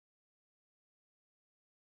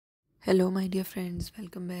Hello, my dear friends,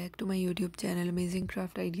 welcome back to my YouTube channel Amazing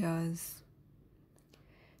Craft Ideas.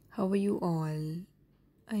 How are you all?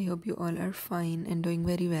 I hope you all are fine and doing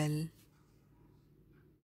very well.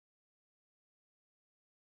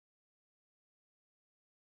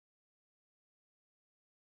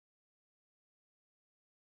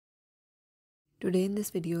 Today in this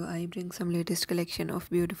video, I bring some latest collection of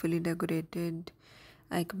beautifully decorated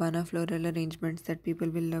ikebana floral arrangements that people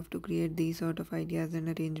will love to create these sort of ideas and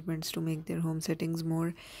arrangements to make their home settings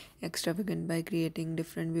more extravagant by creating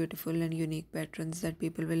different beautiful and unique patterns that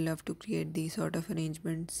people will love to create these sort of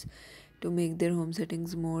arrangements to make their home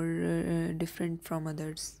settings more different from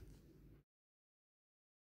others.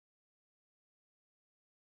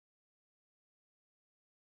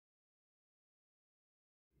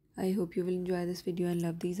 I hope you will enjoy this video and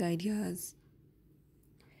love these ideas.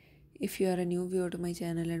 If you are a new viewer to my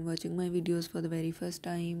channel and watching my videos for the very first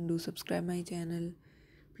time, do subscribe my channel,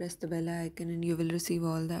 press the bell icon and you will receive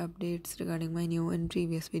all the updates regarding my new and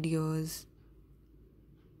previous videos.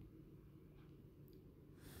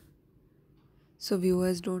 So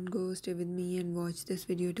viewers, don't go, stay with me and watch this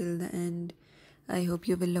video till the end. I hope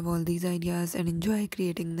you will love all these ideas and enjoy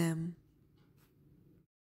creating them.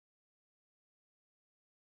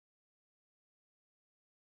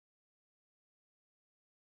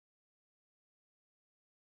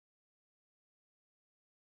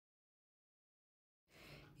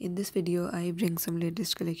 In this video, I bring some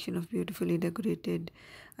latest collection of beautifully decorated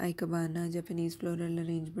ikebana Japanese floral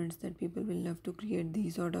arrangements that people will love to create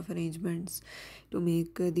these sort of arrangements to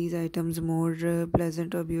make these items more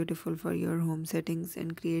pleasant or beautiful for your home settings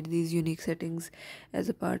and create these unique settings as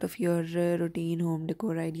a part of your routine home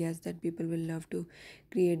decor ideas that people will love to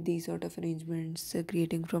create these sort of arrangements,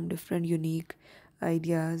 creating from different unique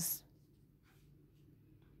ideas.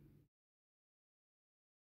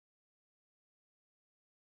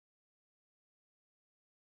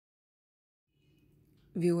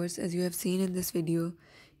 Viewers, as you have seen in this video,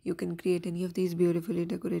 you can create any of these beautifully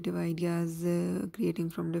decorative ideas, creating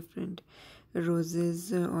from different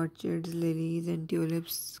roses, orchids, lilies and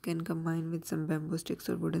tulips can combine with some bamboo sticks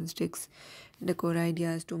or wooden sticks decor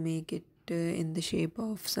ideas to make it in the shape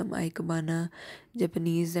of some ikebana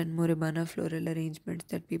Japanese and moribana floral arrangements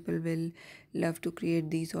that people will love to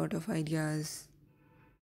create these sort of ideas.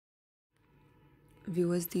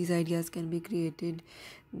 Viewers, these ideas can be created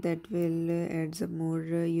that will add some more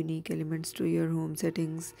unique elements to your home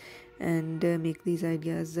settings and make these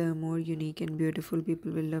ideas more unique and beautiful.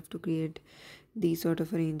 People will love to create these sort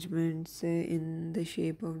of arrangements in the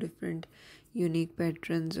shape of different unique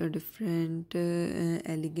patterns or different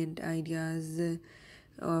elegant ideas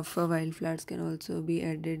of wildflowers can also be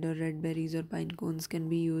added, or red berries or pine cones can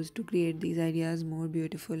be used to create these ideas more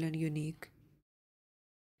beautiful and unique.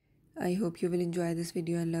 I hope you will enjoy this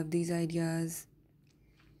video and love these ideas.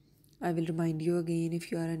 I will remind you again,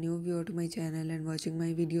 if you are a new viewer to my channel and watching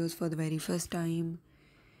my videos for the very first time,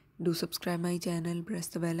 do subscribe my channel, press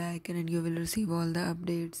the bell icon and you will receive all the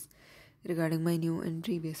updates regarding my new and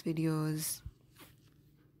previous videos.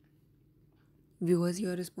 Viewers,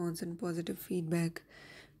 your response and positive feedback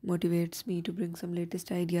motivates me to bring some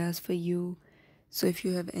latest ideas for you. So if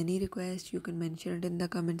you have any request, you can mention it in the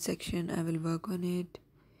comment section. I will work on it.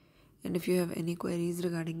 And if you have any queries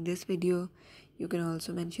regarding this video, you can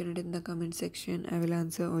also mention it in the comment section. I will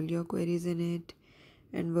answer all your queries in it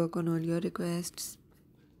and work on all your requests.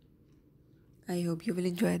 I hope you will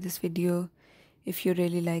enjoy this video. If you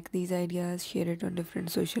really like these ideas, share it on different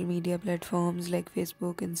social media platforms like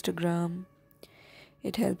Facebook, Instagram.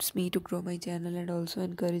 It helps me to grow my channel and also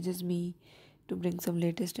encourages me to bring some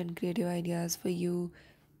latest and creative ideas for you.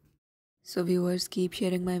 So viewers, keep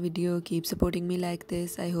sharing my video, keep supporting me like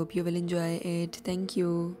this. I hope you will enjoy it. Thank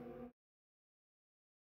you.